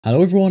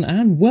Hello everyone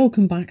and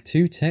welcome back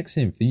to Tech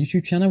Synth, the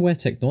YouTube channel where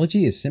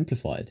technology is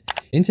simplified.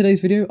 In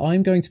today's video,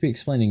 I'm going to be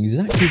explaining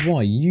exactly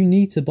why you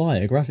need to buy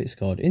a graphics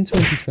card in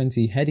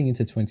 2020 heading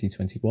into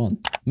 2021.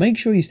 Make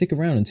sure you stick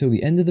around until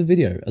the end of the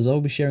video as I'll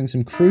be sharing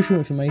some crucial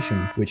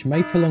information which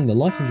may prolong the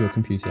life of your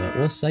computer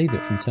or save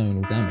it from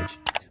terminal damage.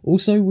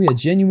 Also, we are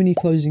genuinely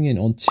closing in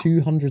on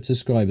 200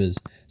 subscribers,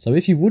 so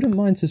if you wouldn't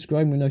mind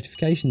subscribing with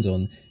notifications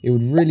on, it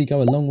would really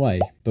go a long way.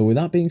 But with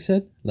that being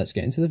said, let's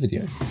get into the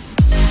video.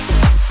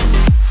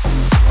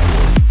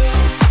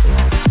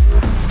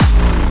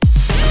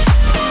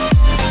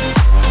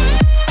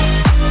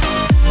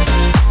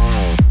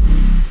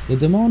 The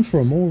demand for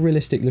a more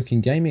realistic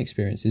looking gaming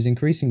experience is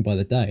increasing by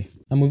the day,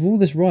 and with all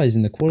this rise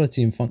in the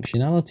quality and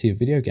functionality of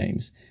video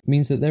games, it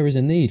means that there is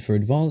a need for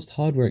advanced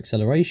hardware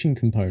acceleration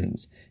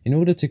components in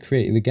order to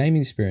create the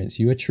gaming experience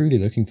you are truly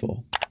looking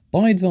for.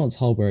 By advanced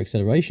hardware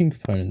acceleration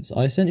components,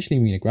 I essentially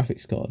mean a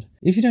graphics card.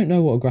 If you don't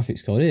know what a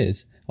graphics card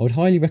is, I would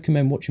highly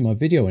recommend watching my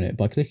video on it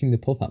by clicking the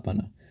pop-up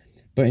banner.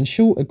 But in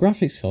short, a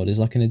graphics card is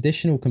like an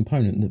additional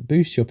component that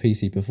boosts your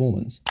PC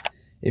performance.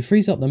 It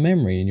frees up the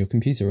memory in your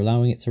computer,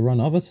 allowing it to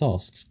run other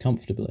tasks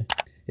comfortably.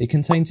 It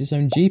contains its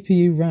own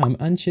GPU, RAM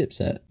and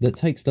chipset that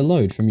takes the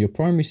load from your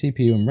primary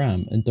CPU and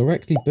RAM and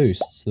directly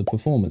boosts the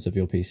performance of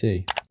your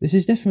PC. This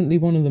is definitely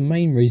one of the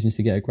main reasons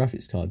to get a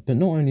graphics card, but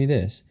not only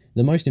this,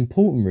 the most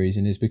important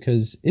reason is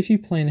because if you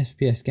play an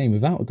FPS game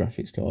without a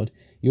graphics card,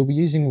 you'll be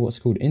using what's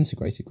called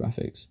integrated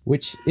graphics,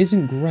 which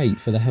isn't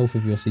great for the health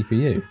of your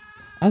CPU.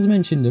 As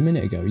mentioned a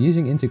minute ago,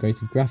 using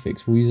integrated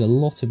graphics will use a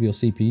lot of your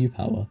CPU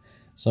power.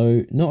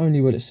 So not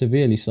only will it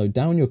severely slow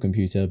down your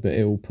computer, but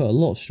it will put a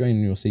lot of strain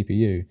on your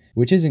CPU,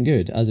 which isn't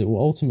good as it will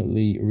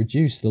ultimately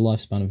reduce the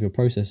lifespan of your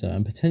processor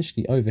and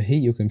potentially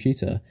overheat your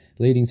computer,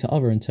 leading to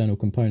other internal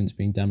components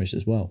being damaged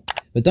as well.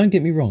 But don't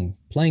get me wrong,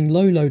 playing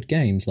low-load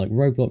games like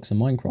Roblox and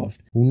Minecraft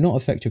will not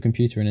affect your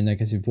computer in a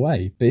negative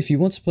way, but if you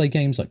want to play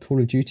games like Call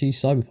of Duty,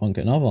 Cyberpunk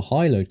and other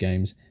high-load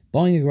games,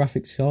 buying a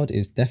graphics card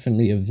is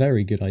definitely a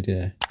very good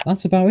idea.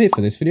 That's about it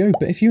for this video,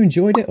 but if you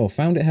enjoyed it or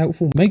found it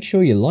helpful, make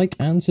sure you like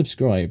and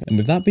subscribe. And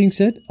with that being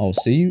said, I'll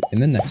see you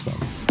in the next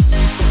one.